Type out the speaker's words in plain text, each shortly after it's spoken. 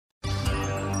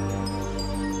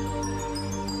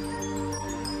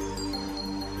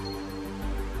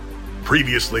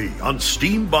Previously on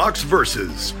Steambox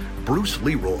Versus, Bruce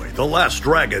Leroy, the Last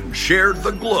Dragon, shared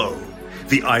the glow.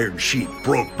 The Iron Sheep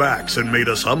broke backs and made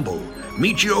us humble.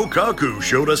 Michio Kaku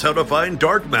showed us how to find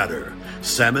dark matter.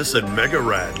 Samus and Mega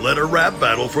Rad led a rap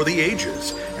battle for the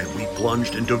ages, and we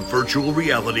plunged into virtual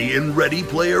reality in Ready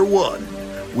Player One.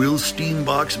 Will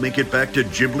Steambox make it back to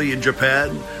Ghibli in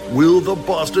Japan? Will the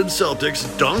Boston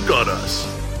Celtics dunk on us?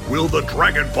 Will the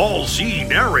Dragon Ball Z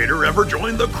narrator ever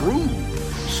join the crew?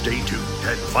 Stay tuned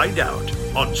and find out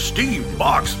on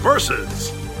Steambox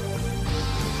Versus.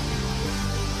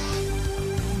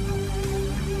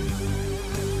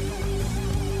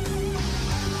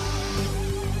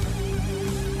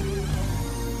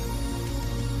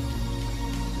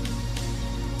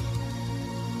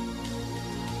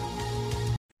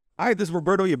 All right, this is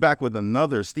Roberto. You're back with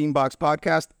another Steambox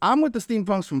podcast. I'm with the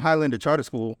Steampunks from Highlander Charter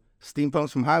School.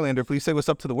 Steampunks from Highlander, please say what's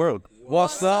up to the world.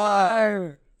 What's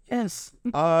up? Yes.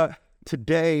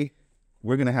 Today,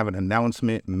 we're going to have an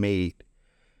announcement made.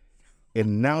 An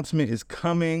announcement is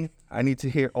coming. I need to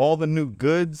hear all the new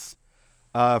goods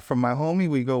from my homie.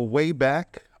 We go way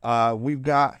back. We've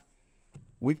got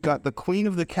the queen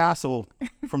of the castle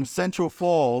from Central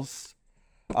Falls.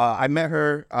 I met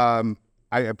her...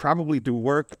 I probably do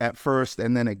work at first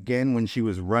and then again when she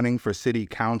was running for city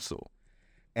council.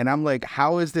 And I'm like,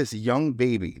 how is this young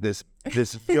baby, this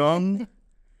young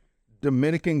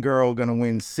Dominican girl gonna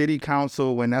win city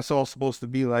council when that's all supposed to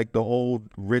be like the old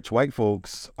rich white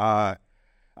folks? I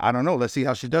don't know. Let's see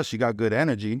how she does. She got good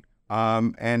energy.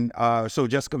 So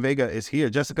Jessica Vega is here.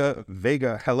 Jessica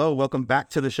Vega, hello. Welcome back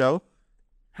to the show.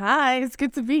 Hi, it's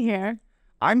good to be here.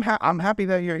 I'm happy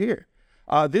that you're here.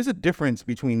 There's a difference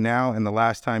between now and the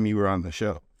last time you were on the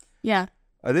show. Yeah.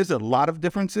 There's a lot of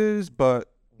differences, but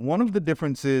one of the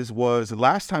differences was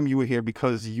last time you were here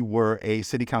because you were a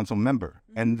city council member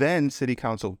and then city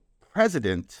council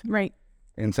president Right.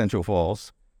 in Central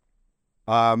Falls.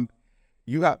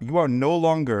 You are no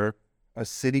longer a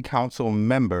city council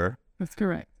member. That's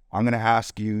correct. I'm going to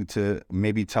ask you to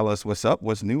maybe tell us what's up,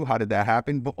 what's new, how did that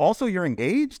happen? But also you're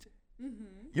engaged. Mm-hmm.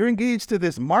 You're engaged to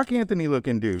this Mark Anthony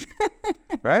looking dude,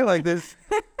 right? Like this.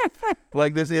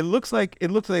 It looks like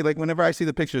whenever I see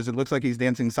the pictures, it looks like he's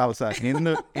dancing salsa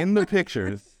in the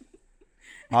pictures.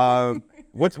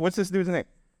 What's this dude's name?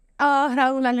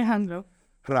 Raul Alejandro.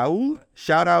 Raul.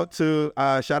 Shout out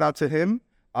to him,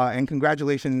 and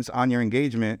congratulations on your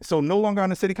engagement. So no longer on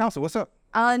the city council. What's up?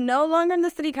 No longer in the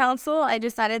city council. I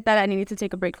decided that I needed to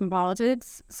take a break from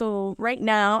politics. So right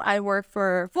now I work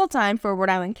full-time for Rhode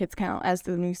Island Kids Count as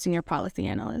the new senior policy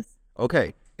analyst.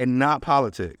 Okay. And not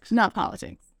politics. Not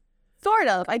politics. Sort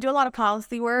of. I do a lot of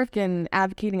policy work and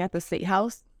advocating at the state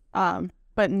house,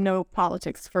 but no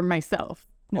politics for myself.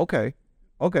 No. Okay.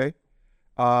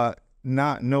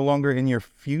 No longer in your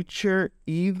future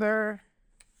either?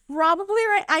 Probably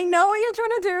right. I know what you're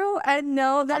trying to do. I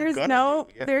know that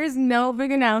there is no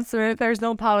big announcement. There's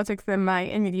no politics in my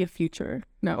immediate future.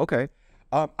 No. Okay.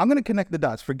 I'm going to connect the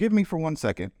dots. Forgive me for 1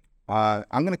 second. I'm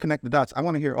going to connect the dots. I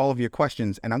want to hear all of your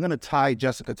questions, and I'm going to tie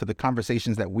Jessica to the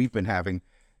conversations that we've been having.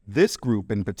 This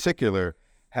group in particular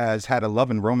has had a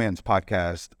love and romance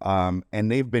podcast,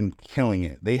 and they've been killing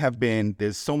it.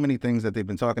 There's so many things that they've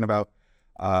been talking about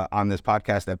on this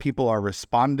podcast that people are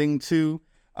responding to.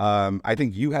 I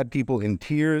think you had people in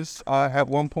tears at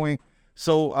one point.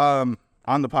 So on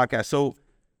the podcast. So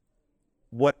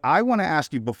what I want to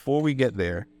ask you before we get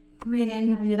there,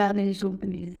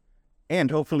 and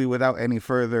hopefully without any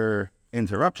further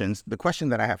interruptions, the question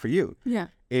that I have for you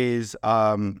is,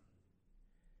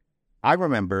 I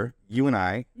remember you and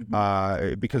I,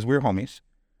 because we're homies,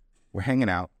 we're hanging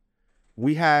out,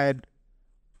 we had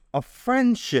a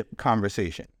friendship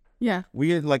conversation. Yeah. We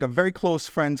had like a very close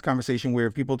friends conversation where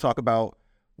people talk about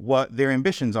what their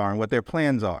ambitions are and what their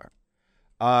plans are.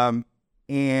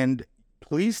 And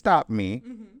please stop me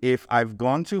if I've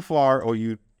gone too far or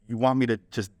you want me to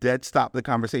just dead stop the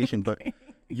conversation. But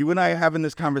you and I are having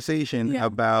this conversation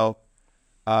about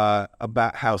how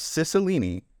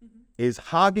Cicilline is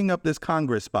hogging up this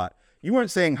Congress spot. You weren't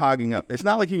saying hogging up. It's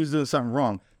not like he was doing something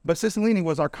wrong. But Cicilline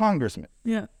was our congressman.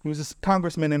 Yeah. He was a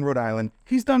congressman in Rhode Island.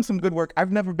 He's done some good work.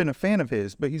 I've never been a fan of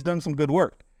his, but he's done some good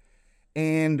work.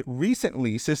 And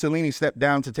recently, Cicilline stepped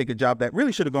down to take a job that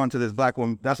really should have gone to this black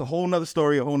woman. That's a whole nother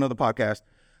story, a whole nother podcast.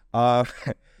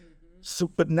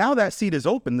 But now that seat is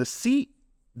open. The seat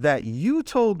that you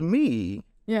told me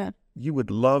you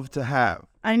would love to have.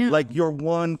 I know. Like your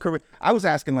one career. I was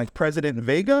asking like President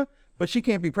Vega, but she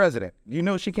can't be president. You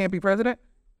know she can't be president?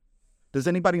 Does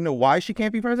anybody know why she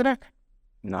can't be president?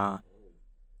 Nah.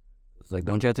 It's like,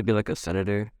 don't you have to be like a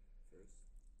senator?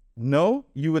 No,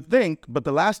 you would think, but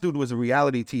the last dude was a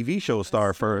reality TV show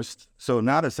star first, so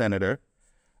not a senator.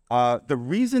 The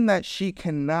reason that she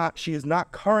is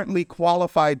not currently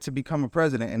qualified to become a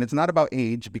president, and it's not about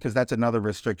age because that's another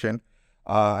restriction.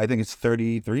 I think it's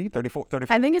 33, 34,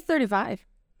 35. I think it's 35.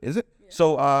 Is it?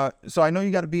 Yeah. So I know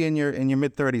you got to be in your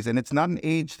mid 30s, and it's not an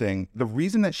age thing. The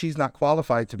reason that she's not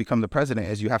qualified to become the president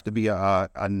is you have to be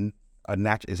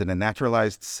is it a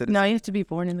naturalized citizen? No, you have to be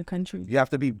born in the country. You have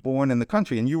to be born in the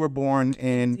country, and you were born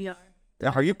in DR.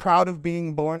 Are you proud of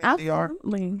being born in DR?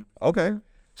 Absolutely. Okay.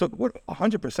 So what?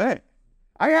 100%.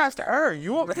 I asked her. Are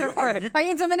you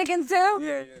Dominican too?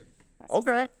 Yeah.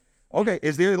 Okay. Okay.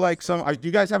 Is there like do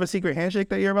you guys have a secret handshake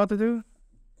that you're about to do?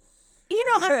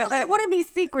 You know, it wouldn't be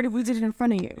secret if we did it in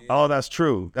front of you. Oh, that's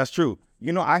true. That's true.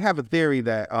 You know, I have a theory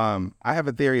that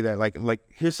like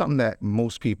here's something that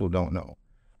most people don't know.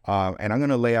 And I'm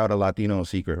gonna lay out a Latino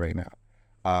secret right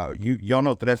now. Y'all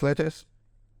know tres leches?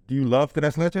 Do you love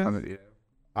tres leches? Yeah.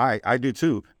 I do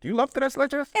too. Do you love tres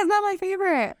leches? It's not my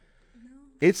favorite.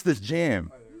 It's this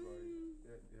jam.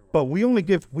 But we only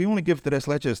give tres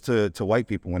leches to white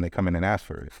people when they come in and ask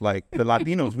for it. Like the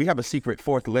Latinos, we have a secret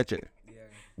fourth leche.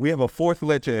 We have a fourth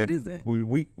leche. What is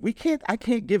it? I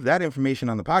can't give that information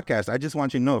on the podcast. I just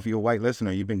want you to know if you're a white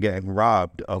listener, you've been getting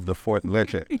robbed of the fourth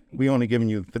leche. We only giving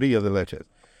you 3 of the leches.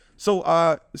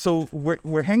 So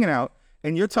we're hanging out,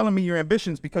 and you're telling me your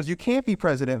ambitions because you can't be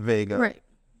President Vega. Right.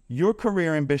 Your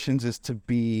career ambitions is to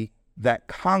be that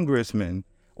congressman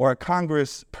or a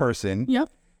congressperson. Yep.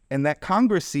 And that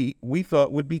Congress seat we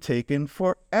thought would be taken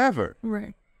forever.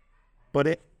 Right. But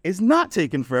it is not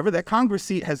taken forever. That Congress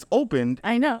seat has opened.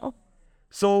 I know.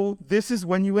 So this is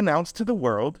when you announce to the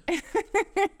world.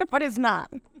 But it's not.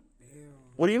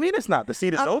 What do you mean it's not? The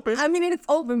seat is open. I mean, it's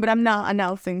open, but I'm not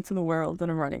announcing to the world that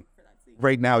I'm running.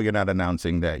 Right now, you're not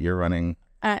announcing that you're running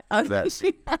I'm that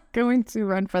seat. not going to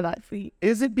run for that seat.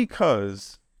 Is it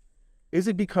because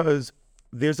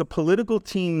there's a political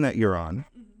team that you're on,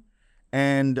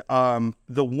 and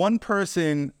the one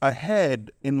person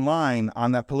ahead in line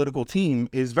on that political team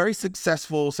is very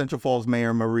successful Central Falls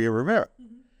Mayor Maria Rivera?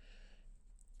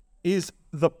 Is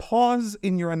the pause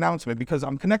in your announcement, because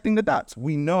I'm connecting the dots.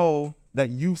 We know that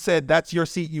you said that's your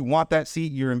seat, you want that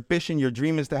seat, your ambition, your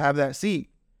dream is to have that seat.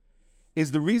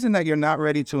 Is the reason that you're not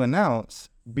ready to announce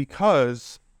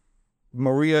because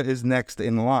Maria is next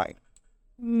in line?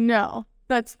 No,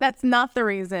 that's not the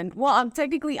reason. Well, I'm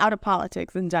technically out of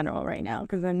politics in general right now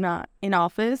because I'm not in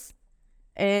office.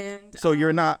 And so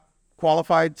you're not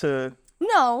qualified to...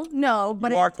 No,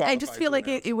 but I just feel like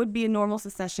announce. it would be a normal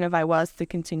succession if I was to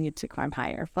continue to climb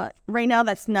higher. But right now,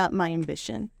 that's not my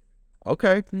ambition.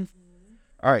 Okay. Mm-hmm.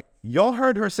 All right. Y'all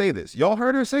heard her say this.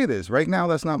 Right now,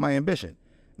 that's not my ambition.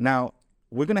 Now,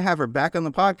 we're going to have her back on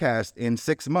the podcast in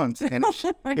 6 months. And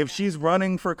if she's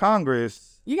running for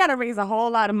Congress... You got to raise a whole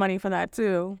lot of money for that,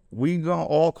 too. We going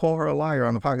to all call her a liar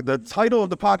on the podcast. The title of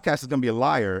the podcast is going to be A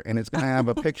Liar, and it's going to have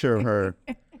a picture of her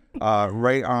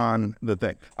right on the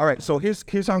thing. All right, so here's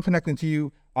how I'm connecting to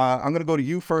you. I'm going to go to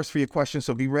you first for your questions,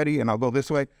 so be ready, and I'll go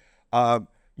this way.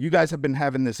 You guys have been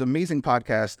having this amazing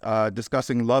podcast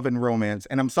discussing love and romance,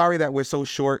 and I'm sorry that we're so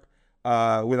short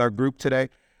with our group today.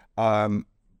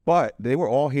 But they were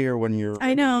all here when you're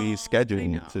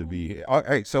scheduled to be here. All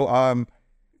right, so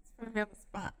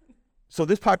so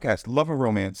this podcast, Love and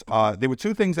Romance, there were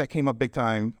 2 things that came up big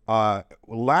time.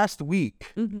 Last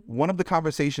week, one of the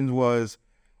conversations was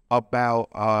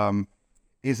about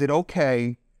is it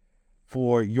okay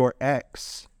for your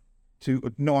ex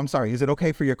to, no, I'm sorry, is it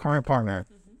okay for your current partner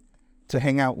to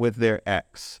hang out with their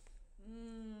ex?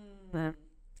 No.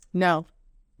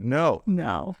 No.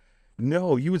 No.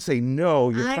 No, you would say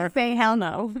no. I say hell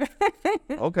no.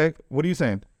 Okay, what are you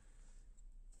saying?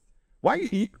 Why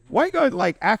you gotta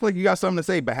like act like you got something to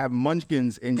say but have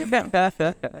munchkins in your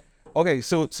Okay,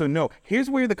 so no. Here's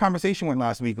where the conversation went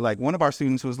last week. Like one of our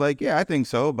students was like, yeah, I think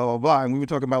so, blah, blah, blah. And we were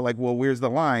talking about like, well, where's the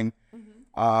line?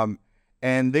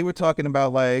 And they were talking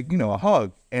about like, a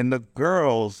hug. And the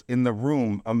girls in the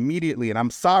room immediately, and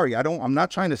I'm sorry, I'm not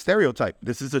trying to stereotype.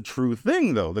 This is a true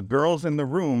thing though. The girls in the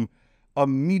room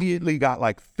immediately got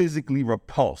like physically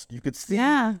repulsed. You could see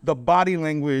the body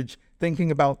language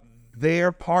thinking about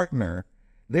their partner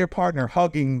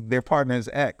hugging their partner's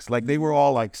ex. Like they were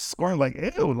all like squirming,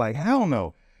 like, ew, like hell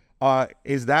no.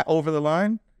 Is that over the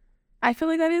line? I feel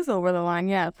like that is over the line,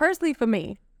 yeah. Personally for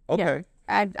me. Okay.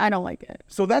 Yeah, I don't like it.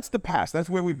 So that's the past. That's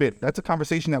where we've been. That's a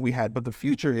conversation that we had. But the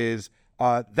future is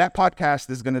that podcast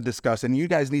is going to discuss, and you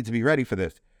guys need to be ready for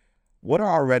this. What are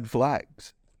our red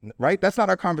flags? Right? That's not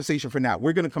our conversation for now.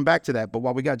 We're going to come back to that. But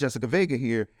while we got Jessica Vega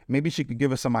here, maybe she could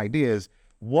give us some ideas.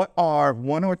 What are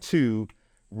 1 or 2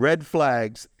 red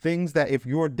flags, things that if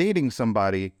you're dating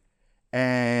somebody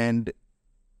and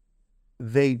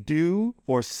they do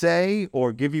or say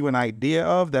or give you an idea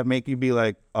of that make you be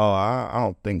like, oh, I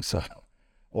don't think so.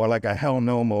 Or like a hell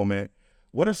no moment.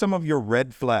 What are some of your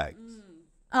red flags?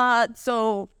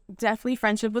 So definitely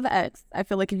friendship with the ex. I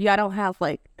feel like if y'all don't have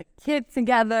like a kid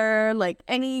together, like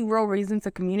any real reason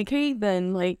to communicate,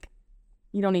 then like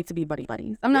you don't need to be buddy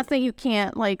buddies. I'm not saying you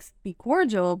can't like be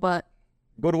cordial, but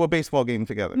Go to a baseball game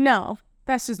together. no,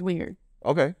 that's just weird.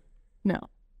 Okay. No,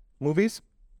 Movies?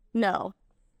 no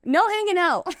hanging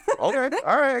out. Okay.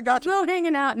 All right, I got you. No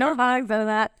hanging out. No hugs. None of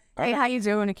that. Hey, right. how you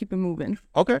doing? And keep it moving.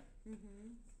 Okay.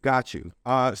 Got you.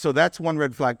 So that's one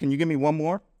red flag. Can you give me one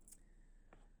more?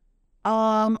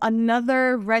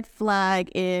 Another red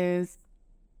flag is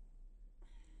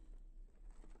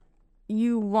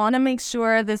you want to make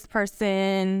sure this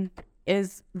person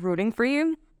is rooting for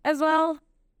you as well.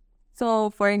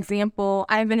 So, for example,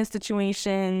 I've been in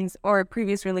situations or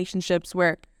previous relationships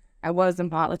where I was in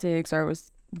politics or I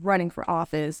was running for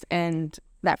office and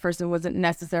that person wasn't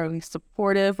necessarily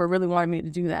supportive or really wanted me to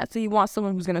do that. So you want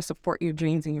someone who's going to support your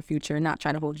dreams in your future and not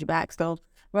try to hold you back. So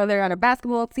whether on a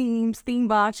basketball team, steam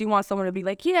box, you want someone to be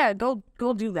like, yeah, go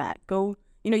do that. Go,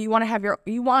 you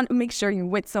want to make sure you're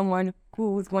with someone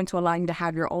who is going to allow you to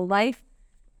have your own life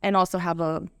and also have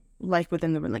a life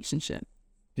within the relationship.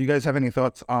 Do you guys have any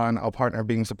thoughts on a partner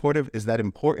being supportive? Is that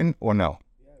important or no?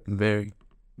 Very.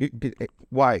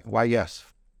 Why? Why yes?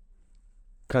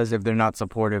 Because if they're not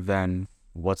supportive, then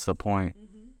what's the point?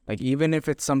 Like, even if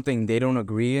it's something they don't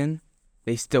agree in,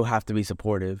 they still have to be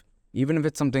supportive. Even if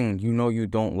it's something you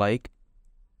don't like,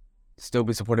 still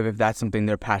be supportive if that's something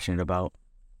they're passionate about.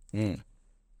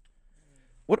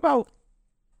 What about,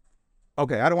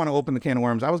 okay, I don't want to open the can of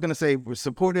worms. I was going to say we're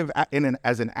supportive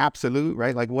as an absolute,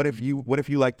 right? Like what if you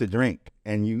like to drink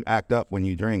and you act up when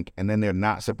you drink and then they're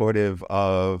not supportive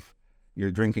of your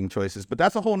drinking choices? But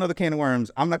that's a whole nother can of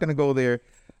worms. I'm not going to go there.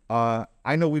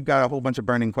 I know we've got a whole bunch of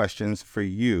burning questions for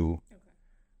you.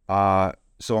 Okay.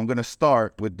 So I'm going to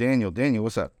start with Daniel. Daniel,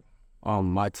 what's up?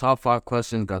 My top 5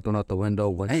 questions got thrown out the window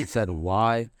when he said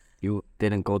why you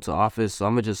didn't go to office. So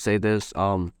I'm gonna just say this.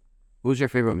 Who's your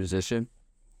favorite musician?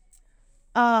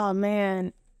 Oh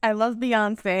man, I love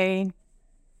Beyonce.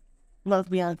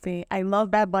 I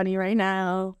love Bad Bunny right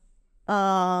now.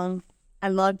 I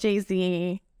love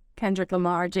Jay-Z, Kendrick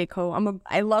Lamar, J. Cole.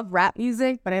 I love rap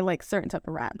music, but I like certain type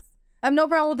of raps. I have no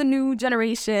problem with the new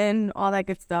generation, all that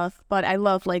good stuff, but I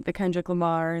love like the Kendrick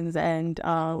Lamars and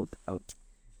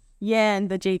and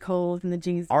the J. Coles and the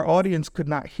Jay-Z. Our audience could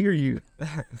not hear you.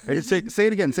 Say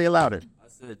it again. Say it louder. I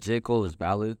said J. Cole is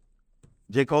valid.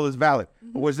 J. Cole is valid.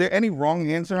 Was there any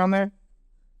wrong answer on there?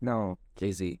 No.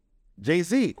 Jay-Z.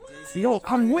 Jay-Z. Yo,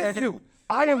 I'm with you.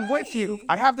 I am with you.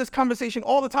 I have this conversation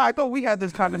all the time. I thought we had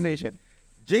this conversation.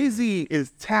 Jay-Z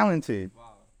is talented.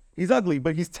 He's ugly,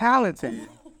 but he's talented.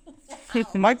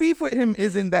 My beef with him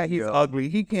isn't that he's ugly.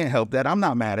 He can't help that. I'm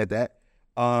not mad at that.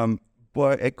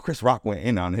 But Chris Rock went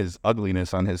in on his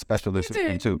ugliness on his special this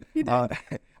weekend too.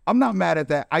 I'm not mad at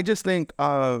that. I just think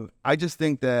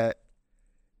that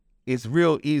it's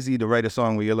real easy to write a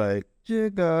song where you're like,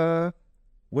 Jigga,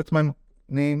 what's my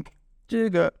name?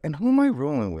 Jigga, and who am I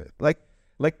rolling with? Like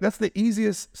that's the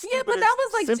easiest. Yeah, but that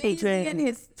was like Jay-Z in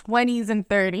his 20s and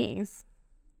 30s.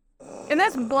 And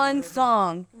that's one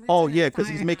song. Oh yeah, because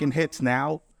he's making hits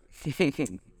now.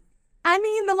 I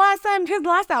mean, his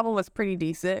last album was pretty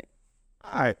decent.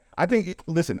 All right. I think,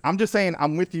 listen, I'm just saying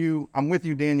I'm with you,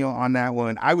 Daniel, on that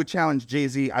one. I would challenge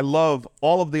Jay-Z. I love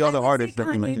all of the other artists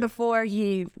that he made. Before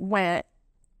he went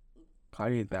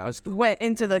Kanye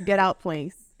into the Get Out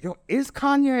place. Yo, is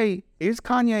Kanye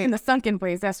in the sunken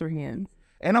place? That's where he is.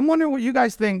 And I'm wondering what you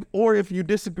guys think, or if you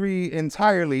disagree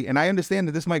entirely. And I understand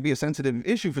that this might be a sensitive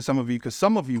issue for some of you, because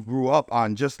some of you grew up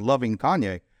on just loving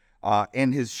Kanye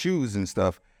and his shoes and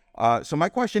stuff. So my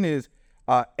question is,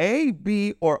 A,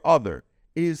 B, or other?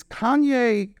 Is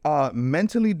Kanye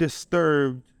mentally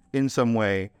disturbed in some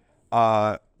way,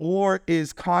 or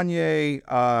is Kanye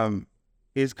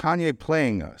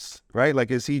playing us, right?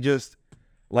 Like, is he just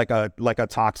like a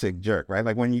toxic jerk, right?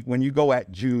 Like when you go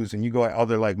at Jews and you go at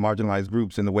other like marginalized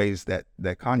groups in the ways that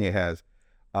Kanye has,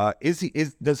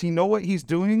 does he know what he's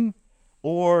doing,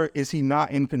 or is he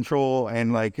not in control?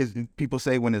 And like people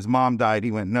say when his mom died,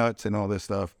 he went nuts and all this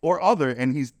stuff, or other,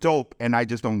 and he's dope, and I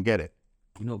just don't get it.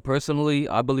 Personally,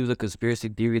 I believe the conspiracy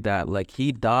theory that like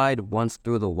he died once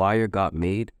Through the Wire got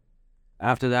made.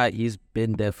 After that, he's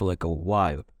been dead for like a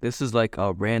while. This is like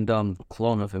a random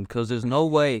clone of him, because there's no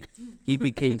way he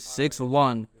became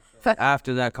 6'1"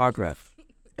 after that car crash.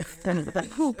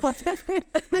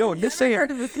 Yo, you're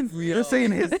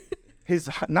saying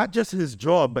not just his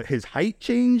jaw, but his height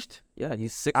changed. Yeah,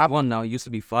 he's 6'1" now. He used to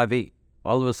be 5'8".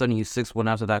 All of a sudden, he's 6'1"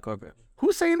 after that car crash.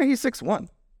 Who's saying that he's 6'1"?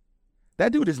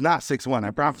 That dude is not 6'1".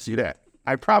 I promise you that.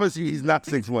 I promise you he's not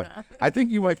 6'1". I think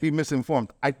you might be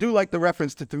misinformed. I do like the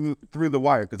reference to Through the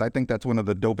Wire because I think that's one of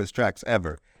the dopest tracks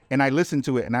ever. And I listen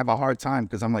to it and I have a hard time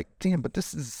because I'm like, damn, but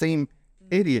this is the same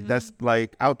idiot that's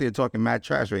like out there talking mad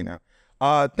trash right now.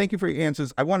 Thank you for your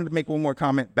answers. I wanted to make one more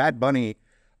comment. Bad Bunny,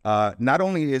 not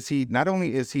only is he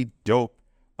dope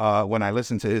when I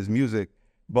listen to his music,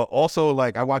 but also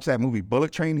like I watched that movie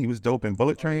Bullet Train. He was dope in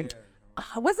Bullet Train.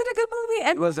 Was it a good movie?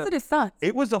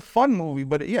 It was a fun movie,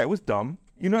 but it was dumb.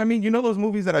 You know what I mean? You know those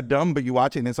movies that are dumb, but you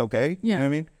watch it and it's okay? Yeah. You know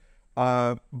what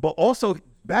I mean? But also,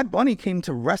 Bad Bunny came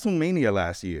to WrestleMania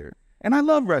last year. And I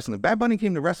love wrestling. Bad Bunny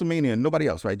came to WrestleMania, nobody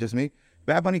else, right? Just me.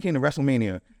 Bad Bunny came to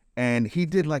WrestleMania, and he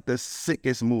did like the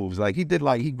sickest moves. Like he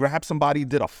grabbed somebody,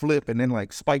 did a flip, and then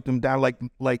like spiked them down,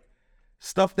 like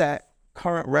stuff that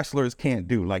current wrestlers can't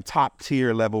do, like top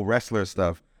tier level wrestler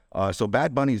stuff. So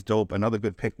Bad Bunny's dope. Another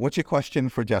good pick. What's your question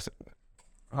for Jessica?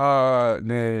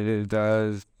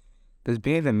 Does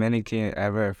being Dominican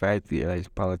ever affect the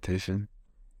politician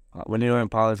when you're in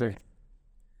politics?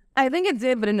 I think it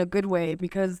did, but in a good way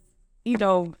because,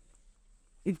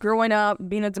 growing up,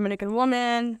 being a Dominican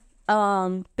woman,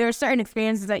 there are certain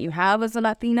experiences that you have as a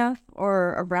Latina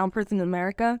or a brown person in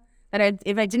America that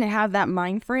if I didn't have that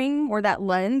mind frame or that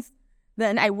lens,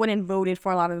 then I wouldn't voted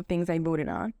for a lot of the things I voted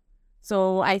on.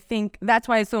 So I think that's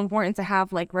why it's so important to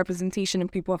have like representation of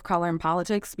people of color in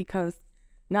politics because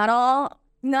not all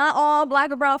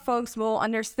Black or brown folks will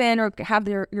understand or have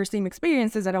your same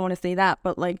experiences. I don't want to say that,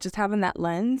 but like just having that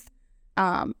lens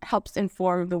helps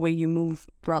inform the way you move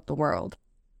throughout the world.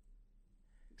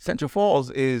 Central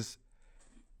Falls has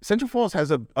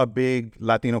a big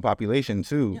Latino population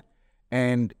too. Yeah.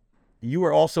 And you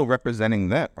were also representing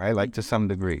them, right? Like to some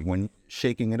degree when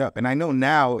shaking it up. And I know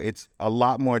now it's a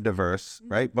lot more diverse,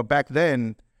 right? But back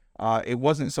then, it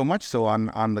wasn't so much so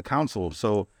on the council.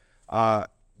 So,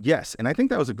 yes. And I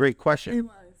think that was a great question. It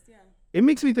was, yeah. It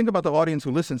makes me think about the audience who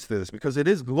listens to this because it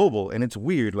is global and it's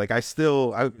weird. Like it's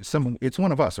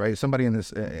one of us, right? Somebody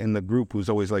in the group who's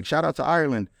always like, shout out to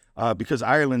Ireland, because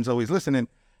Ireland's always listening.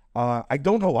 I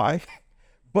don't know why,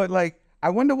 but like, I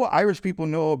wonder what Irish people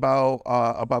know about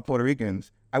Puerto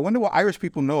Ricans. I wonder what Irish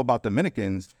people know about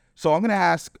Dominicans. So I'm gonna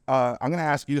ask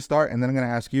you to start, and then I'm gonna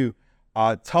ask you.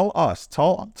 Tell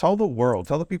the world,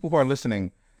 tell the people who are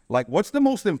listening, like what's the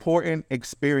most important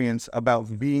experience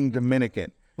about being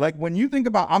Dominican? Like when you think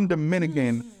about I'm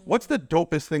Dominican, what's the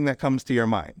dopest thing that comes to your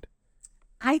mind?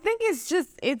 I think it's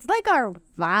like our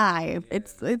vibe.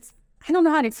 It's I don't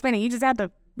know how to explain it. You just have to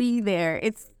be there.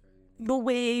 It's the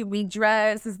way we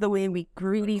dress, is the way we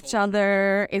greet each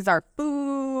other, is our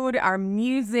food, our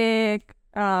music,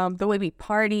 the way we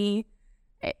party.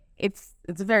 It's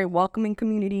a very welcoming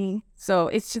community, so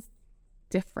it's just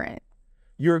different.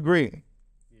 You agree?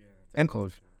 Yeah. And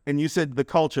culture. And you said the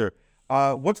culture.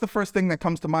 What's the first thing that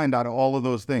comes to mind out of all of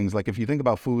those things? Like if you think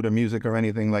about food or music or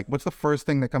anything, like what's the first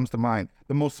thing that comes to mind?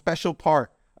 The most special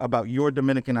part about your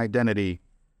Dominican identity?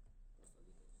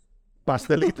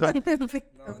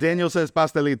 Pastelito. Daniel says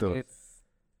pastelito. It's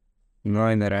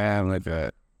knowing that I have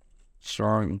a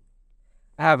strong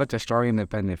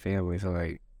independent family. So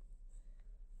like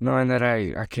knowing that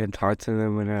I can talk to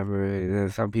them whenever.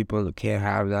 Some people can't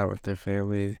have that with their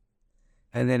family.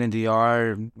 And then in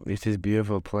DR, it's this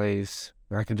beautiful place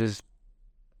where I can just,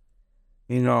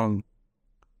 like,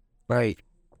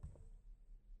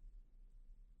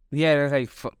 yeah, it's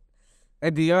like,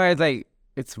 at DR, it's like,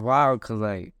 it's wild because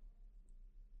like,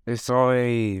 it's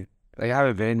already, like, I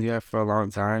haven't been here for a long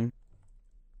time.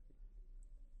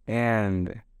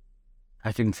 And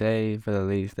I can say for the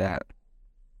least that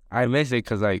I miss it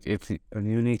because, like, it's a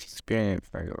unique experience.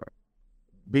 Like,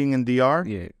 being in DR?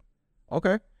 Yeah.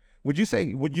 Okay. Would you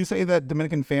say that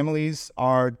Dominican families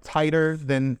are tighter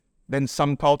than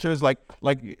some cultures? Like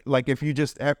if you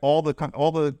just all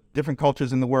the different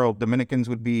cultures in the world, Dominicans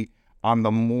would be on the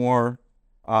more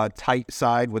tight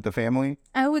side with the family?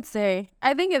 I would say.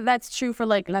 I think that's true for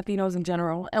like Latinos in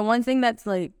general. And one thing that's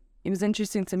like it was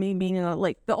interesting to me being in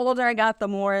like the older I got, the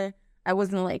more I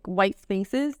was in like white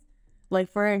spaces.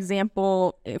 Like for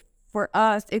example, if for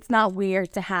us, it's not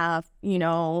weird to have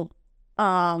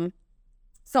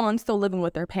someone still living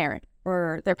with their parent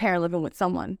or their parent living with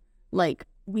someone. Like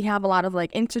we have a lot of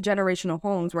like intergenerational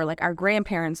homes where like our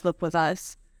grandparents live with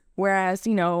us. Whereas,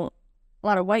 a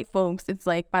lot of white folks, it's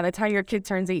like by the time your kid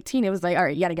turns 18, it was like, all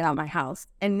right, you got to get out of my house.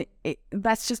 And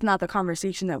that's just not the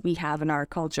conversation that we have in our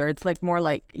culture. It's like more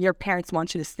like your parents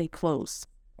want you to stay close.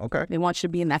 Okay. They want you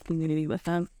to be in that community with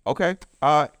them. Okay.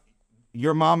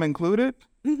 Your mom included?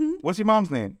 Mm-hmm. What's your mom's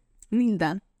name?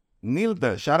 Linda.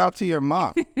 Nilda. Shout out to your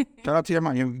mom. Shout out to your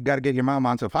mom. You got to get your mom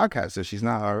onto a podcast if she's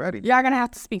not already. Y'all gonna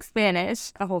have to speak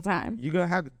Spanish the whole time. You're going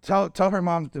to have to tell her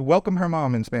mom to welcome her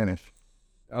mom in Spanish.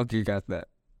 Oh, you got that.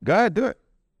 Go ahead, do it.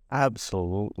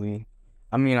 Absolutely.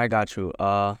 I mean, I got you.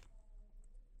 I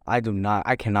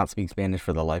cannot speak Spanish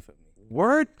for the life of me.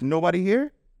 Word? Nobody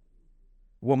here?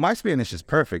 Well, my Spanish is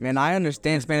perfect. Man, I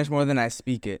understand Spanish more than I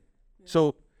speak it.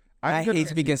 So I hate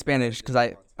speaking Spanish because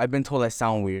I've been told I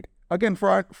sound weird. Again,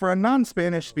 for a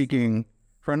non-Spanish speaking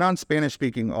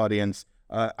audience,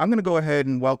 I'm going to go ahead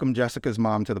and welcome Jessica's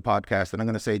mom to the podcast, and I'm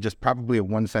going to say just probably a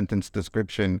one-sentence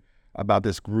description about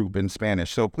this group in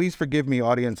Spanish. So please forgive me,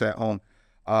 audience at home,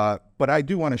 but I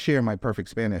do want to share my perfect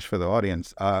Spanish for the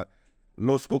audience.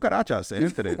 Los cucarachas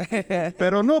entran,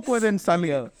 pero no pueden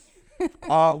salir.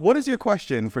 What is your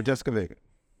question for Jessica Vega?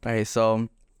 All right, so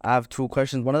I have 2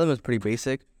 questions. One of them is pretty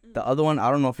basic. The other one, I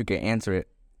don't know if you can answer it,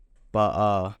 but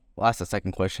well, that's the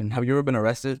second question. Have you ever been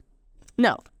arrested?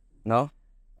 No. No? All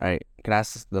right. Can I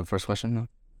ask the first question now?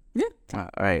 Yeah. All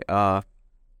right.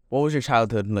 What was your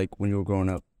childhood like when you were growing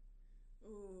up?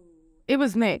 It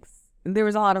was mixed. There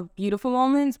was a lot of beautiful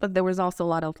moments, but there was also a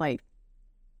lot of like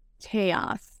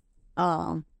chaos.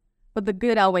 But the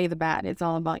good outweigh the bad. It's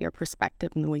all about your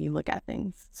perspective and the way you look at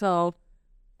things. So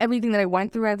everything that I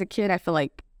went through as a kid, I feel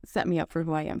like set me up for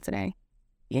who I am today.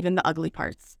 Even the ugly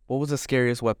parts. What was the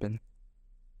scariest weapon?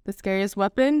 The scariest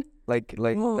weapon? Like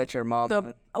that your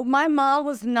mom. My mom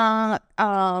was not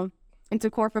into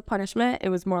corporate punishment. It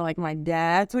was more like my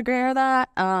dad took care of that.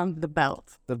 The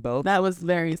belt. The belt? That was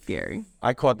very scary.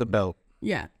 I caught the belt.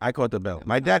 Yeah. I caught the belt.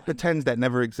 My dad pretends that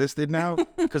never existed now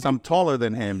because I'm taller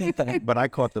than him, but I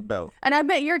caught the belt. And I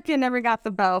bet your kid never got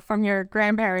the belt from your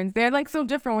grandparents. They're like so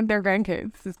different with their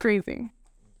grandkids. It's crazy.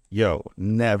 Yo,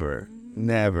 never.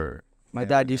 My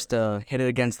dad used to hit it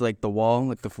against like the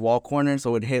wall corner, so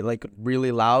it would hit like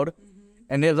really loud.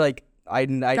 And it was like, I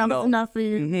That know. was enough for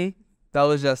you. Mm-hmm. That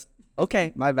was just,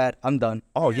 okay, my bad, I'm done.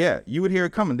 Oh, yeah. You would hear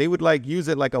it coming. They would like use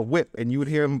it like a whip, and you would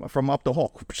hear him from up the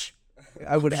hall.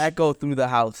 I would echo through the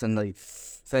house and like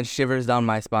send shivers down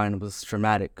my spine. It was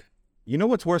traumatic. You know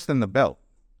what's worse than the belt?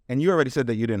 And you already said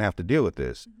that you didn't have to deal with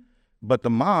this, but the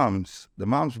moms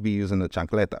would be using the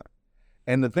chancleta.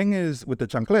 And the thing is with the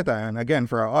chancleta, and again,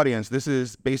 for our audience, this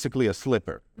is basically a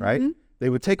slipper, right? Mm-hmm.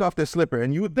 They would take off their slipper,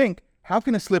 and you would think, how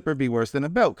can a slipper be worse than a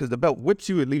belt? Because the belt whips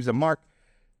you, it leaves a mark.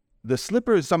 The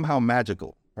slipper is somehow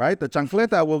magical, right? The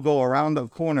chancleta will go around the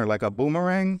corner like a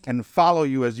boomerang and follow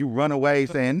you as you run away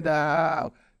saying,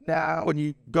 no. When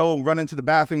you go run into the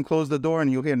bathroom, close the door,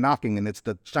 and you'll hear knocking, and it's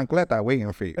the chancleta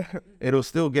waiting for you. It'll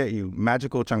still get you.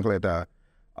 Magical chancleta.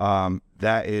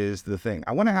 That is the thing.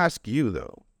 I want to ask you,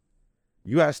 though.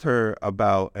 You asked her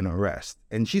about an arrest,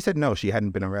 and she said no, she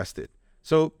hadn't been arrested.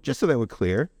 So just so that we're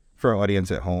clear for our audience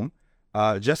at home,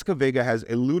 Jessica Vega has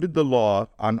eluded the law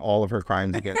on all of her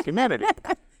crimes against humanity.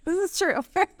 This is true.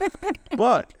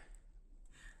 But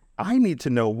I need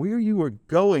to know where you were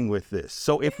going with this.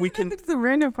 So if we can... It's a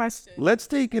random question. Let's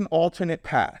take an alternate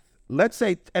path. Let's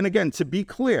say, and again, to be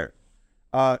clear,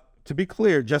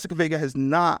 Jessica Vega has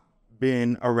not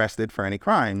been arrested for any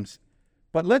crimes,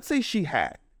 but let's say she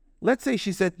had. Let's say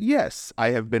she said, yes, I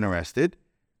have been arrested.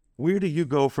 Where do you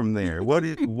go from there?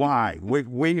 Why? Where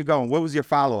are you going? What was your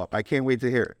follow-up? I can't wait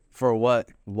to hear it. For what?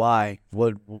 Why?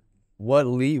 What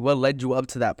led you up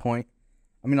to that point?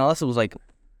 I mean, unless it was like a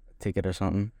ticket or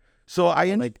something. So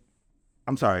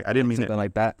I'm sorry, I didn't mean something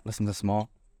like that. Listen to Small.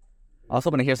 I was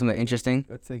hoping to hear something interesting.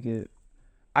 Let's take it.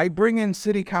 I bring in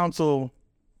City Council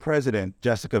President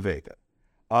Jessica Vega,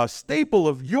 a staple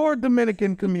of your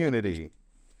Dominican community.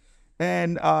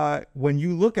 And when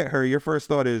you look at her, your first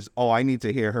thought is, oh, I need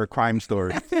to hear her crime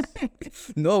story.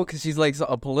 No, because she's like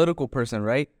a political person,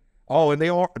 right? Oh, and they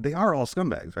are all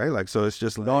scumbags, right? Like, so it's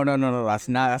just like... No.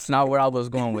 That's not where I was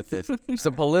going with this. She's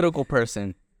a political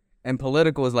person. And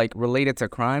political is like related to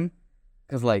crime.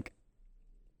 Because like,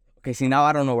 okay, see, now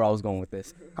I don't know where I was going with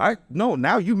this.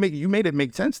 Now you made it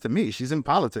make sense to me. She's in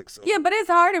politics. So. Yeah, but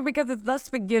it's harder because it's less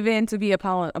forgiven to be a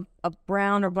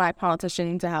brown or black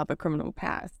politician to have a criminal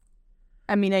past.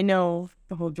 I mean, I know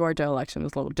the whole Georgia election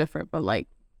was a little different, but like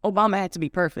Obama had to be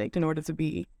perfect in order to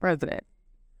be president.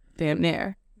 Damn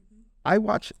near. You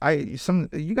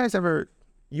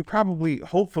probably,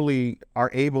 hopefully,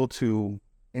 are able to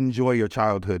enjoy your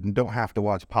childhood and don't have to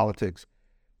watch politics.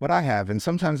 But I have, and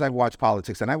sometimes I watch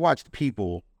politics, and I watched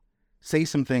people say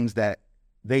some things that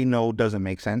they know doesn't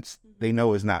make sense. They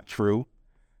know is not true.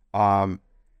 And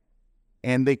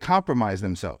they compromise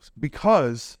themselves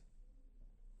because,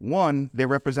 one, they're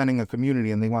representing a community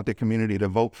and they want their community to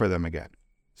vote for them again.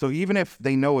 So even if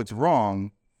they know it's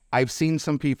wrong, I've seen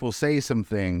some people say some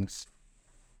things.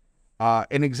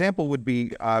 An example would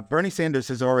be Bernie Sanders,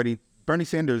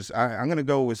 I'm going to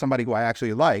go with somebody who I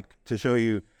actually like to show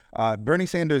you. Bernie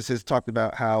Sanders has talked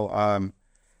about how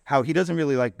he doesn't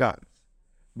really like guns,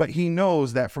 but he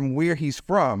knows that from where he's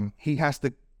from, he has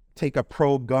to take a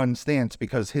pro-gun stance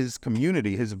because his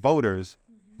community, his voters,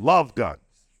 love guns.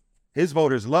 His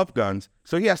voters love guns,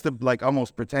 so he has to like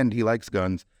almost pretend he likes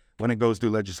guns when it goes through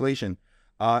legislation.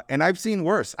 And I've seen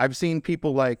worse. I've seen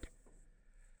people like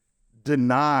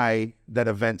deny that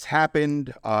events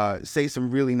happened, say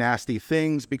some really nasty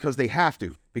things because they have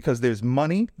to, because there's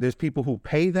money, there's people who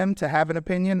pay them to have an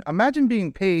opinion. Imagine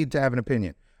being paid to have an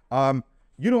opinion.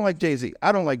 You don't like Jay-Z,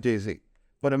 I don't like Jay-Z.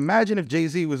 But imagine if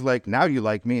Jay-Z was like, now you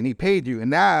like me, and he paid you, and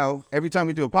now every time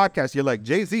we do a podcast, you're like,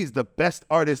 Jay-Z's the best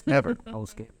artist ever.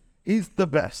 He's the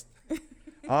best.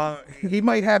 He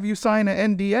might have you sign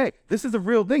an NDA. This is a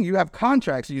real thing. You have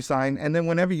contracts you sign, and then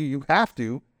whenever you have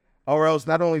to, or else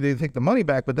not only do they take the money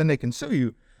back, but then they can sue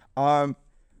you.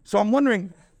 So I'm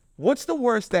wondering, what's the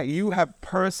worst that you have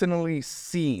personally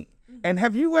seen? And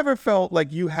have you ever felt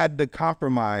like you had to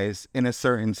compromise in a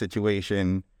certain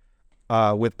situation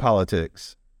with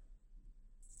politics?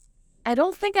 I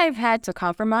don't think I've had to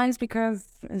compromise because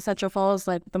in Central Falls,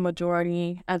 like the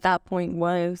majority at that point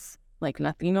was like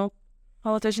Latino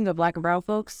politicians or Black and brown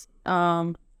folks.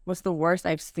 What's the worst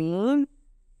I've seen?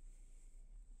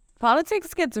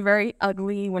 Politics gets very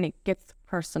ugly when it gets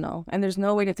personal, and there's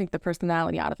no way to take the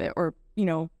personality out of it, or, you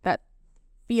know, that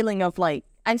feeling of like,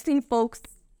 I've seen folks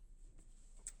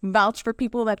vouch for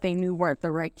people that they knew weren't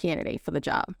the right candidate for the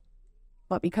job.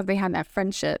 But because they had that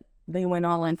friendship, they went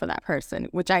all in for that person,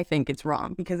 which I think is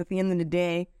wrong, because at the end of the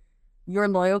day, your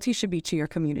loyalty should be to your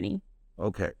community.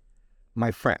 Okay. My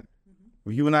friend,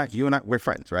 you and I, we're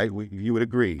friends, right? You would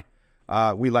agree.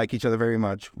 We like each other very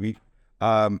much.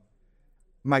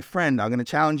 My friend, I'm going to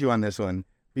challenge you on this one,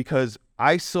 because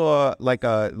I saw like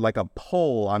a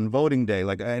poll on voting day,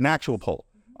 like an actual poll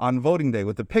on voting day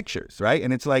with the pictures, right?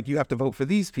 And it's like, you have to vote for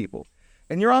these people.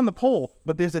 And you're on the poll,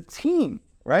 but there's a team,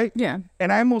 right? Yeah.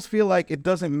 And I almost feel like it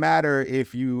doesn't matter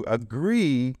if you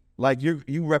agree, like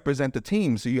you represent the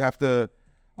team. So you have to,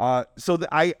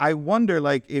 I wonder,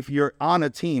 like, if you're on a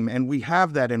team, and we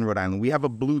have that in Rhode Island, we have a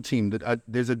blue team,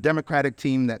 there's a Democratic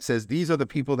team that says, these are the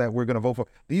people that we're going to vote for.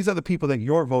 These are the people that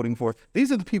you're voting for.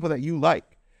 These are the people that you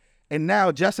like. And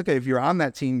now, Jessica, if you're on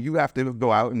that team, you have to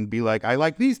go out and be like, I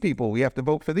like these people. We have to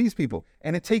vote for these people.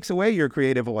 And it takes away your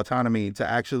creative autonomy to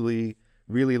actually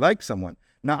really like someone.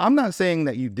 Now, I'm not saying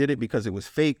that you did it because it was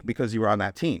fake because you were on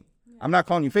that team. Yeah. I'm not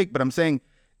calling you fake, but I'm saying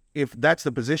if that's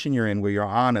the position you're in where you're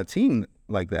on a team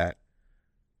like that,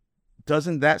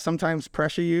 doesn't that sometimes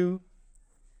pressure you?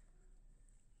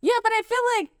 Yeah, but I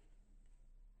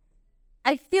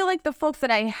feel like the folks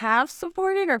that I have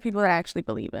supported are people that I actually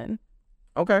believe in.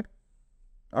 Okay.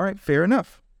 All right. Fair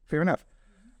enough. All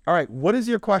right. What is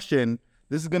your question?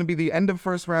 This is going to be the end of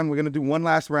first round. We're going to do one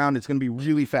last round. It's going to be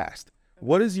really fast.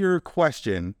 What is your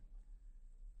question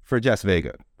for Jess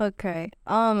Vega? Okay.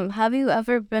 Have you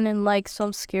ever been in like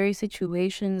some scary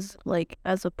situations, like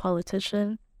as a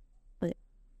politician? Like,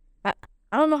 I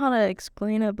don't know how to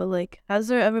explain it, but like, has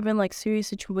there ever been like serious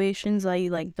situations that you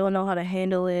like don't know how to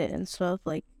handle it and stuff?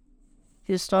 Like,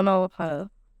 you just don't know how to.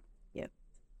 Yeah.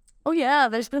 Oh yeah,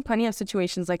 there's been plenty of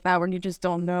situations like that where you just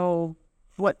don't know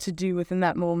what to do within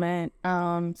that moment.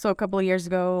 So a couple of years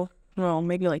ago, well,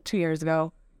 maybe like 2 years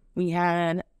ago, we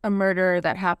had a murder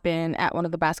that happened at one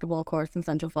of the basketball courts in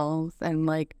Central Falls, and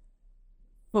like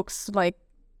folks, like,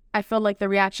 I felt like the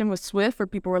reaction was swift, where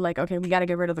people were like, okay, we got to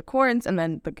get rid of the courts, and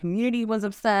then the community was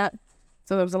upset,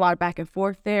 so there was a lot of back and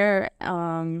forth there.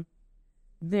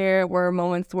 There were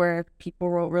moments where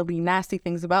people wrote really nasty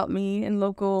things about me in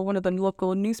one of the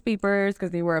local newspapers,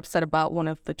 because they were upset about one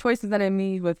of the choices that I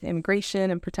made with immigration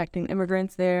and protecting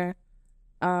immigrants there.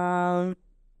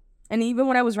 And even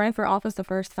when I was running for office the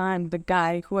first time, the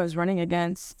guy who I was running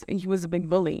against, he was a big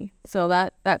bully. So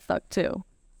that sucked too.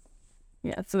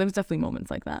 Yeah, so there was definitely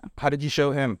moments like that. How did you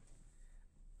show him?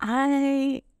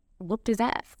 I whooped his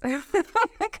ass.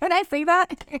 Could I say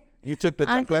that? You took the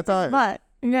time. But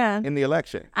yeah. In the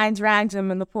election. I dragged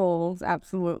him in the polls,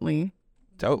 absolutely.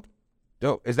 Dope.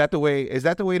 Is that the way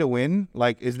to win?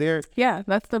 Like, is there? Yeah,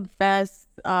 that's the best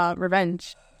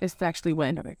revenge, is to actually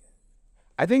win.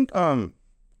 I think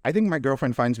my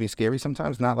girlfriend finds me scary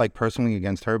sometimes, not like personally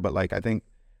against her, but like I think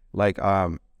like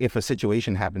if a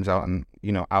situation happens out in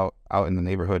the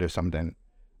neighborhood or something,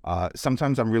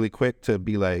 sometimes I'm really quick to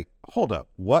be like, hold up,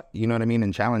 what? You know what I mean?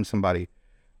 And challenge somebody.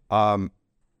 Do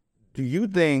you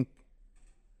think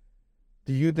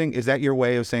do you think, is that your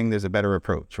way of saying there's a better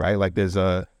approach, right? Like there's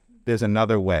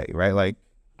another way, right? Like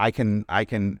I can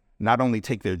not only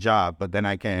take their job, but then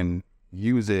I can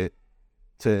use it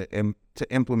to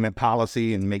implement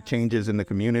policy and make changes in the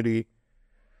community.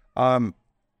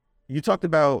 You talked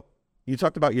about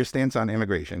your stance on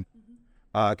immigration.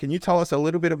 Can you tell us a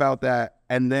little bit about that?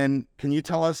 And then can you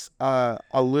tell us a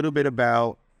little bit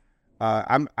about,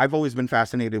 I've always been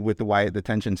fascinated with the Wyatt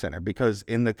Detention Center, because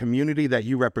in the community that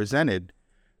you represented,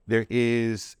 there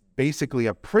is basically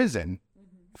a prison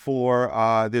for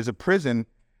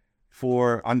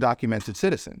undocumented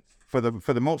citizens for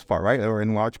the most part, right? Or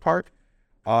in large part.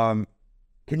 Can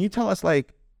you tell us,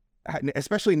 like,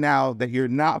 especially now that you're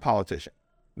not a politician,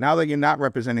 now that you're not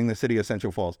representing the city of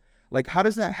Central Falls, like, how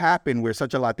does that happen where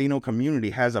such a Latino community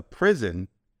has a prison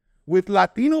with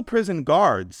Latino prison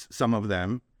guards, some of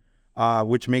them,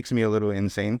 which makes me a little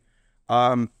insane.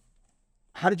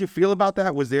 How did you feel about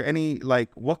that? Was there any, like,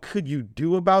 what could you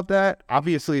do about that?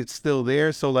 Obviously, it's still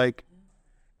there. So, like,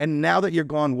 and now that you're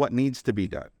gone, what needs to be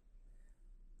done?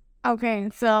 Okay,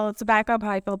 so to back up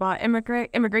how I feel about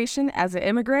immigration as an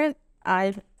immigrant,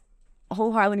 I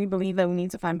wholeheartedly believe that we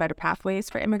need to find better pathways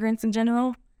for immigrants in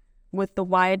general. With the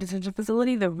Wyatt Detention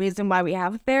Facility, the reason why we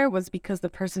have it there was because the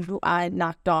person who I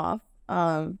knocked off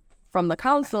from the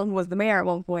council, who was the mayor at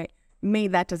one point,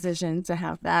 made that decision to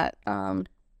have that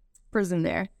prison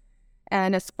there.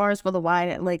 And as far as for the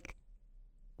Wyatt, like,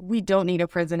 we don't need a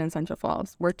prison in Central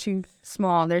Falls. We're too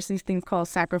small. There's these things called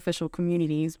sacrificial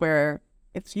communities where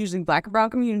it's usually Black and brown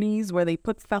communities where they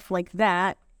put stuff like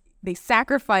that. They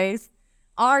sacrifice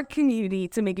our community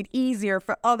to make it easier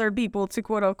for other people to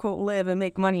quote unquote live and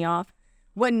make money off.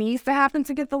 What needs to happen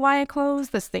to get the Wyatt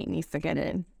closed? The state needs to get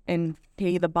in and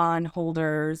pay the bond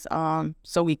holders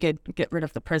so we could get rid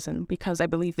of the prison, because I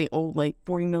believe they owe like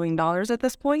 $40 million at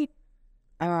this point.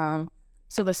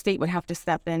 So the state would have to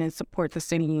step in and support the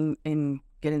city in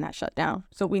getting that shut down.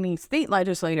 So we need state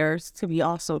legislators to be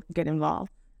also get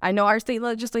involved. I know our state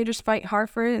legislators fight hard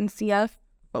for it in CF,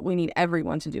 but we need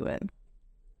everyone to do it.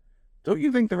 Don't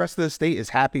you think the rest of the state is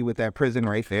happy with that prison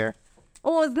right there?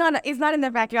 Oh, it's not in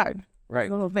their backyard. Right.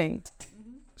 The whole thing.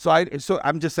 So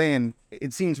I'm just saying,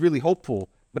 it seems really hopeful,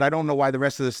 but I don't know why the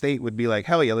rest of the state would be like,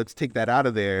 hell yeah, let's take that out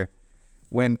of there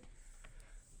when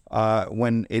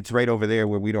it's right over there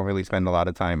where we don't really spend a lot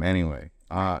of time anyway.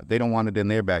 They don't want it in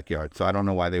their backyard, so I don't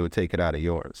know why they would take it out of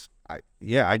yours.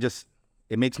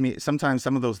 It makes me, sometimes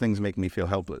some of those things make me feel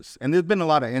helpless. And there's been a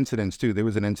lot of incidents too. There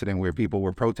was an incident where people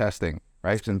were protesting,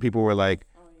 right? And people were like,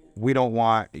 we don't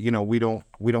want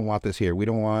this here. We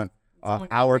don't want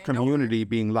our community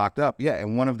being locked up. Yeah,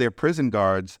 and one of their prison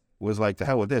guards was like, to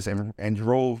hell with this, and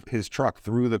drove his truck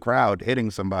through the crowd,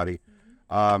 hitting somebody.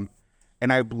 And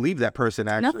I believe that person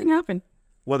actually... Nothing happened.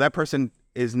 Well, that person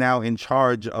is now in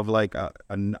charge of like, I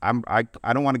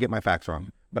don't want to get my facts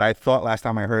wrong, but I thought last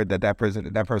time I heard that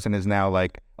person is now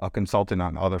like a consultant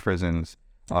on other prisons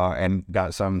and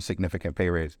got some significant pay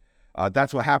raise.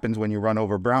 That's what happens when you run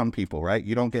over brown people, right?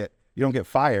 You don't get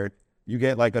fired. You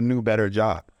get like a new, better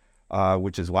job,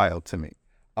 which is wild to me.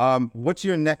 What's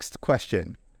your next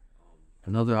question?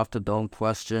 Another off the dome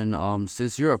question.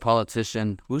 Since you're a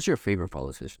politician, who's your favorite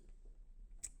politician?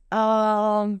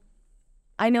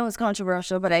 I know it's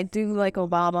controversial, but I do like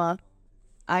Obama.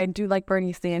 I do like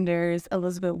Bernie Sanders,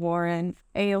 Elizabeth Warren,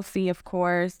 AOC, of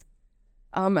course.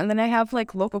 And then I have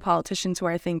like local politicians who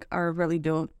I think are really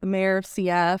dope. The mayor of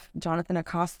CF, Jonathan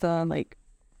Acosta, like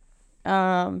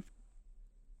Josh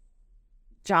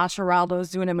Araldo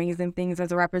is doing amazing things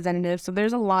as a representative. So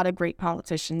there's a lot of great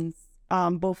politicians,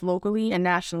 both locally and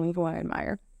nationally, who I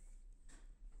admire.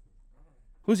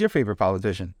 Who's your favorite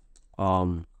politician?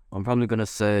 I'm probably gonna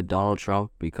say Donald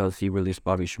Trump because he released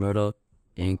Bobby Shmurda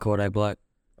in Kodak Black.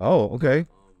 Oh, okay.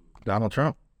 Donald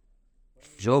Trump.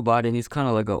 Joe Biden, he's kind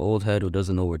of like an old head who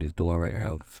doesn't know what he's doing right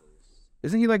now.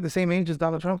 Isn't he like the same age as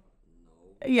Donald Trump?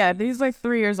 Yeah, he's like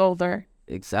 3 years older.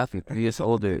 Exactly. 3 years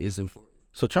older isn't.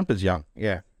 So Trump is young.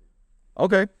 Yeah.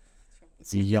 Okay.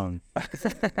 It's young.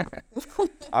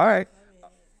 All right.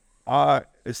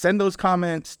 Send those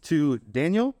comments to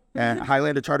Daniel at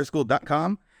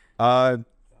HighlanderCharterSchool.com.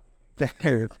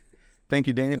 Thank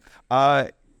you, Daniel.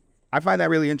 I find that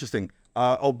really interesting.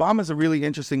 Obama's a really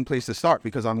interesting place to start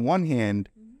because on one hand,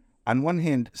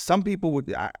 some people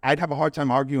I'd have a hard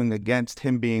time arguing against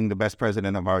him being the best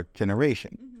president of our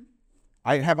generation.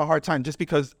 I'd have a hard time just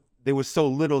because there was so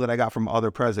little that I got from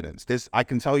other presidents. I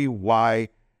can tell you why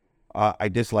I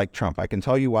dislike Trump. I can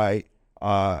tell you why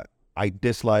I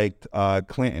disliked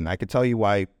Clinton. I could tell you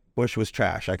why Bush was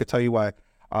trash. I could tell you why,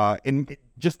 in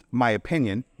just my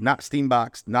opinion, not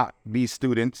Steambox, not these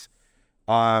students.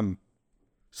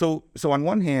 So on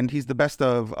one hand, he's the best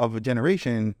of a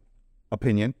generation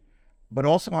opinion, but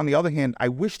also on the other hand, I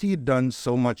wished he had done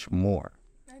so much more.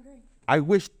 I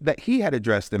wish that he had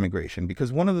addressed immigration,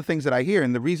 because one of the things that I hear,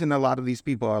 and the reason a lot of these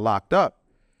people are locked up,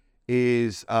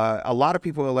 is a lot of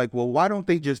people are like, well, why don't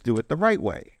they just do it the right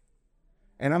way?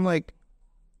 And I'm like,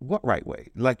 what right way?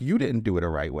 Like, you didn't do it a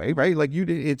right way, right? Like, you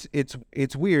did.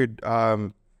 It's weird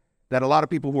that a lot of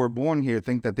people who are born here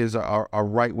think that there's a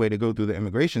right way to go through the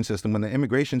immigration system, when the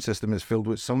immigration system is filled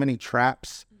with so many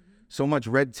traps, so much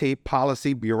red tape,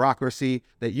 policy, bureaucracy,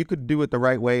 that you could do it the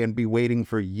right way and be waiting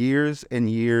for years and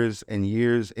years and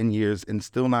years and years and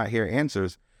still not hear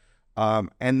answers.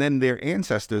 And then their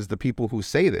ancestors, the people who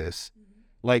say this,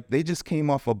 like, they just came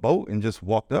off a boat and just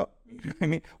walked up. I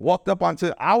mean, walked up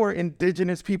onto our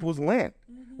indigenous people's land,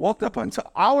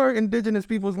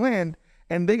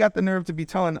 and they got the nerve to be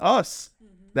telling us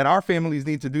that our families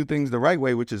need to do things the right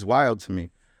way, which is wild to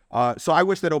me. So I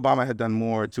wish that Obama had done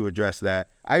more to address that.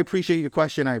 I appreciate your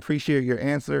question. I appreciate your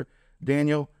answer,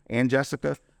 Daniel and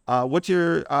Jessica. What's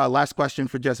your last question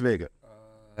for Jess Vega?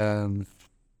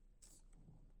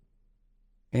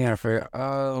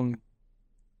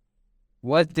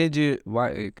 Why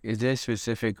is there a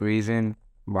specific reason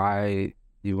why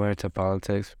you went into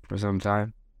politics for some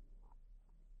time?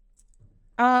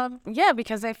 Yeah,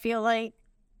 because I feel like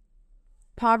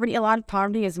a lot of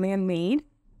poverty is man-made,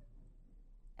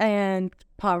 and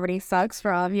poverty sucks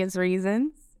for obvious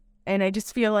reasons. And I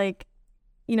just feel like,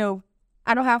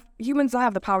 humans don't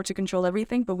have the power to control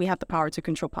everything, but we have the power to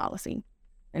control policy.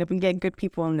 And if we get good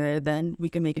people in there, then we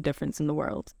can make a difference in the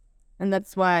world. And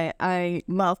that's why I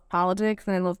love politics,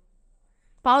 and I love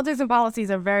politics and policies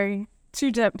are very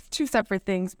two separate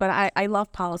things, but I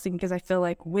love policy because I feel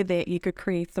like with it, you could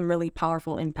create some really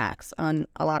powerful impacts on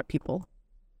a lot of people.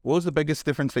 What was the biggest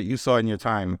difference that you saw in your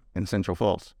time in Central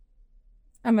Falls?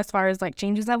 As far as like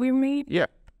changes that we made? Yeah.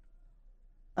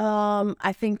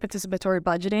 I think participatory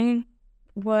budgeting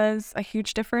was a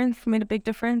huge difference, made a big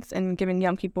difference in giving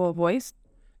young people a voice.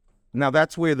 Now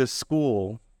that's where the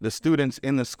students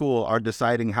in the school are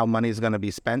deciding how money is going to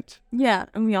be spent. Yeah,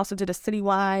 and we also did a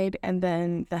citywide, and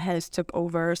then the HES took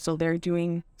over, so they're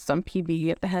doing some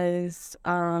PB at the HES.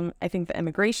 I think the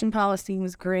immigration policy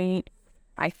was great.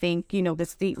 I think, the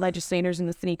state legislators and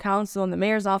the city council and the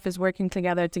mayor's office working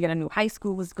together to get a new high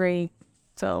school was great.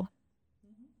 So.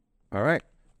 All right.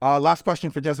 Last question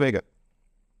for Jess Vega.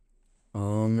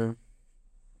 You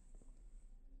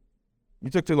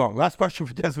took too long. Last question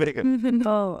for Jess Vega.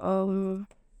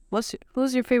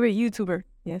 Who's your favorite YouTuber?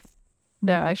 Yes.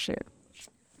 No, I should.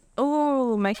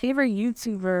 Oh, my favorite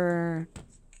YouTuber.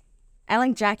 I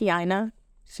like Jackie Aina.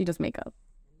 She does makeup.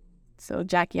 So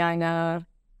Jackie Aina.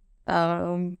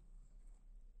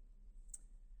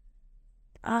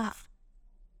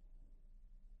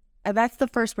 That's the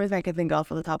first person I could think of off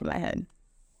the top of my head.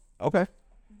 Okay.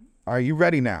 Are you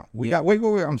ready now? Wait.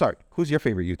 I'm sorry. Who's your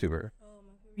favorite YouTuber?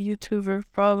 YouTuber,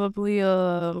 probably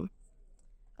well,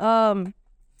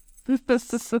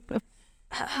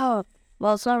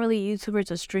 it's not really a YouTuber,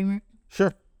 it's a streamer.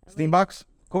 Sure. Steambox?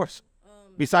 Of course.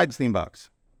 Besides Steambox.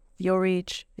 Your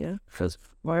age, yeah.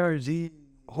 YRZ.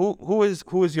 Who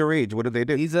is your age? What do they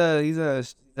do? He's a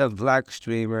black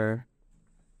streamer.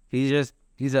 He's just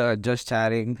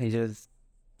chatting. Is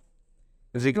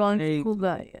he cool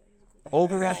guy?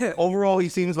 Overall, he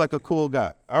seems like a cool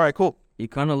guy. All right, cool. He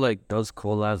kind of like does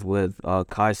collabs with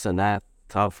Kai Cenat,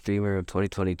 top streamer of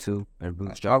 2022, and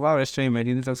Bruce Job out stream, and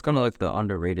he's kind of like the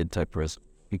underrated type person.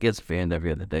 He gets fanned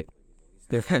every other day.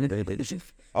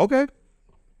 Okay.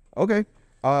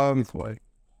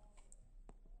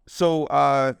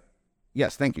 So,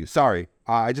 yes, thank you. Sorry,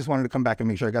 I just wanted to come back and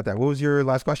make sure I got that. What was your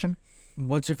last question?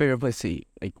 What's your favorite place to eat?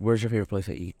 Like, where's your favorite place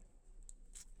to eat?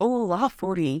 Oh, La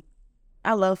Foodie.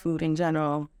 I love food in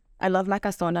general. I love La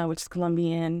Casona, which is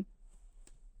Colombian.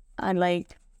 I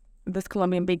like this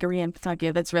Colombian bakery in Kentucky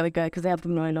that's really good because they have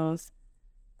buñuelos.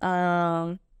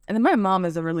 And then my mom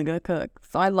is a really good cook,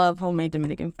 so I love homemade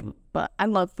Dominican food. But I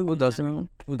love food. Who doesn't?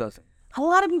 A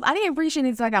lot of people. I didn't appreciate it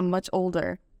until I got much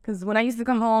older. Because when I used to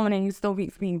come home and I used to be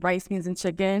eating rice, beans, and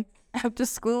chicken after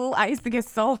school, I used to get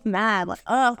so mad, like,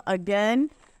 again.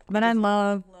 But I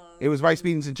love. It was rice,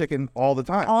 beans, and chicken all the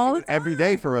time. Every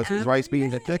day for us was rice,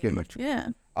 beans, and chicken. Yeah.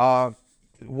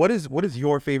 What is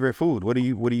your favorite food? What do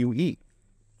you eat?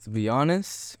 To be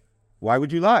honest, why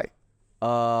would you lie?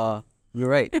 You're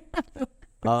right.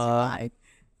 Like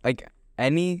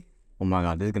any. Oh my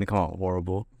God, this is gonna come out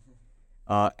horrible.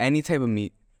 Any type of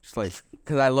meat, just like,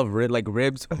 cause I love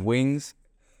ribs, wings,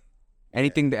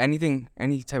 any type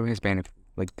of Hispanic,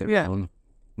 like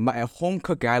my home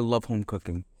cooking. I love home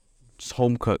cooking, just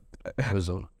home cooked.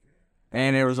 Arizona.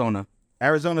 And Arizona.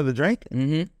 Arizona, the drink?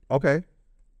 Mm-hmm. Okay.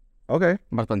 I'm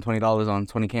about to spend $20 on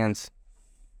 20 cans.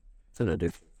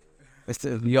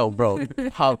 Yo, bro,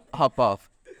 hop off.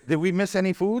 Did we miss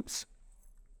any foods?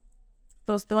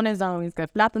 Tostones are always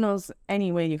good. Plátanos,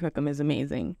 any way you cook them is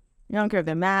amazing. You don't care if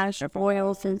they're mashed or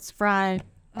boiled, it's fried.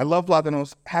 I love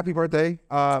plátanos. Happy birthday.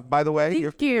 By the way.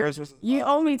 Thank you. You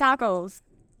owe me tacos.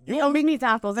 You owe me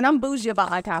tacos. And I'm bougie about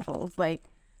my tacos. Like,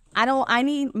 I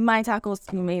need my tacos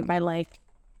to be made by, like,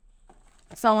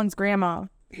 someone's grandma.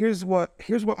 Here's what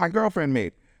my girlfriend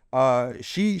made.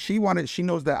 She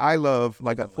knows that I love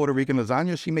like a Puerto Rican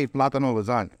lasagna. She made plátano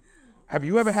lasagna. Have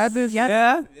you ever had this?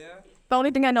 Yeah. The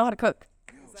only thing I know how to cook.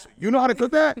 You know how to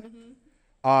cook that?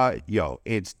 Yo,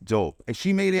 it's dope. And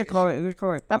she made it.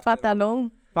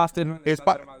 Patalón. It's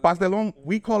pastelón.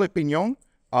 We call it piñón.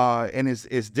 And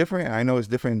it's different. I know it's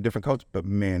different in different cultures, but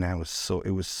man, it was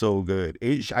so good.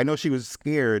 I know she was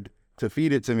scared to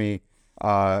feed it to me.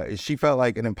 She felt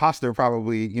like an imposter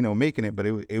probably, making it, but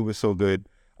it was so good.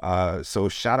 So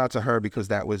shout out to her because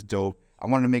that was dope. I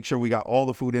wanted to make sure we got all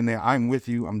the food in there. I'm with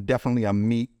you. I'm definitely a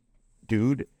meat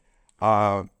dude.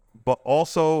 But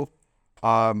also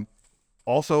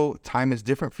time is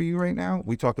different for you right now.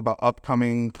 We talked about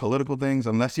upcoming political things.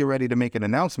 Unless you're ready to make an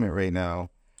announcement right now,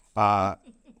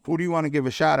 who do you want to give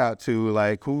a shout out to?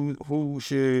 Like who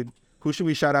should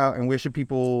we shout out, and where should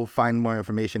people find more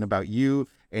information about you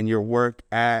and your work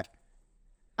at?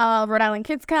 Rhode Island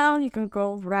Kids Count. You can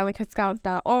go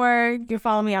rhodeislandkidscount.org. You can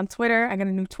follow me on Twitter. I got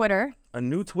a new Twitter. A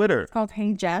new Twitter? It's called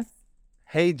Hey Jess.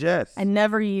 Hey Jess. I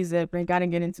never use it, but I got to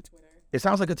get into Twitter. It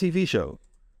sounds like a TV show.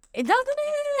 It doesn't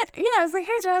it? Yeah, it's like,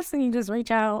 hey Jess, and you just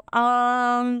reach out.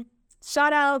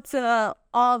 Shout out to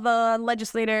all the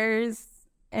legislators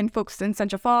and folks in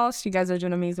Central Falls. You guys are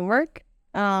doing amazing work.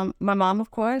 My mom,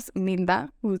 of course, Nilda,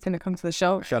 who's going to come to the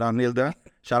show. Shout out Nilda.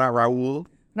 Shout out Raul.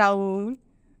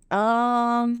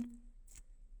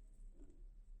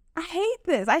 I hate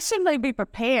this. I should like be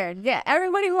prepared. Yeah,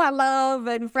 everybody who I love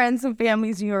and friends and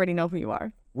families, you already know who you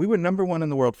are. We were #1 in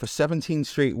the world for 17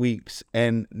 straight weeks,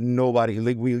 and nobody,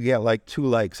 like, we get like 2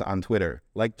 likes on Twitter.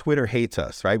 Like, Twitter hates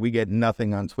us, right? We get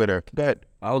nothing on Twitter. Go ahead.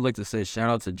 I would like to say shout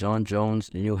out to John Jones,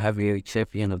 the new heavyweight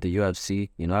champion of the UFC.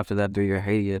 After that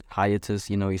 3-year hiatus,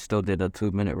 he still did a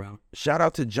 2-minute round. Shout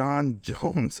out to John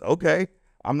Jones. Okay.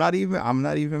 I'm not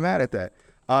even mad at that.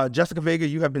 Jessica Vega,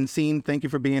 you have been seen. Thank you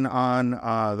for being on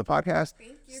the podcast.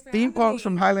 Thank you for Theme parks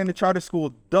from Highlander Charter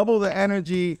School. Double the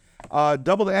energy. We're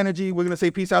going to say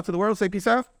peace out to the world. Say peace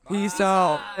out. Peace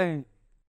out.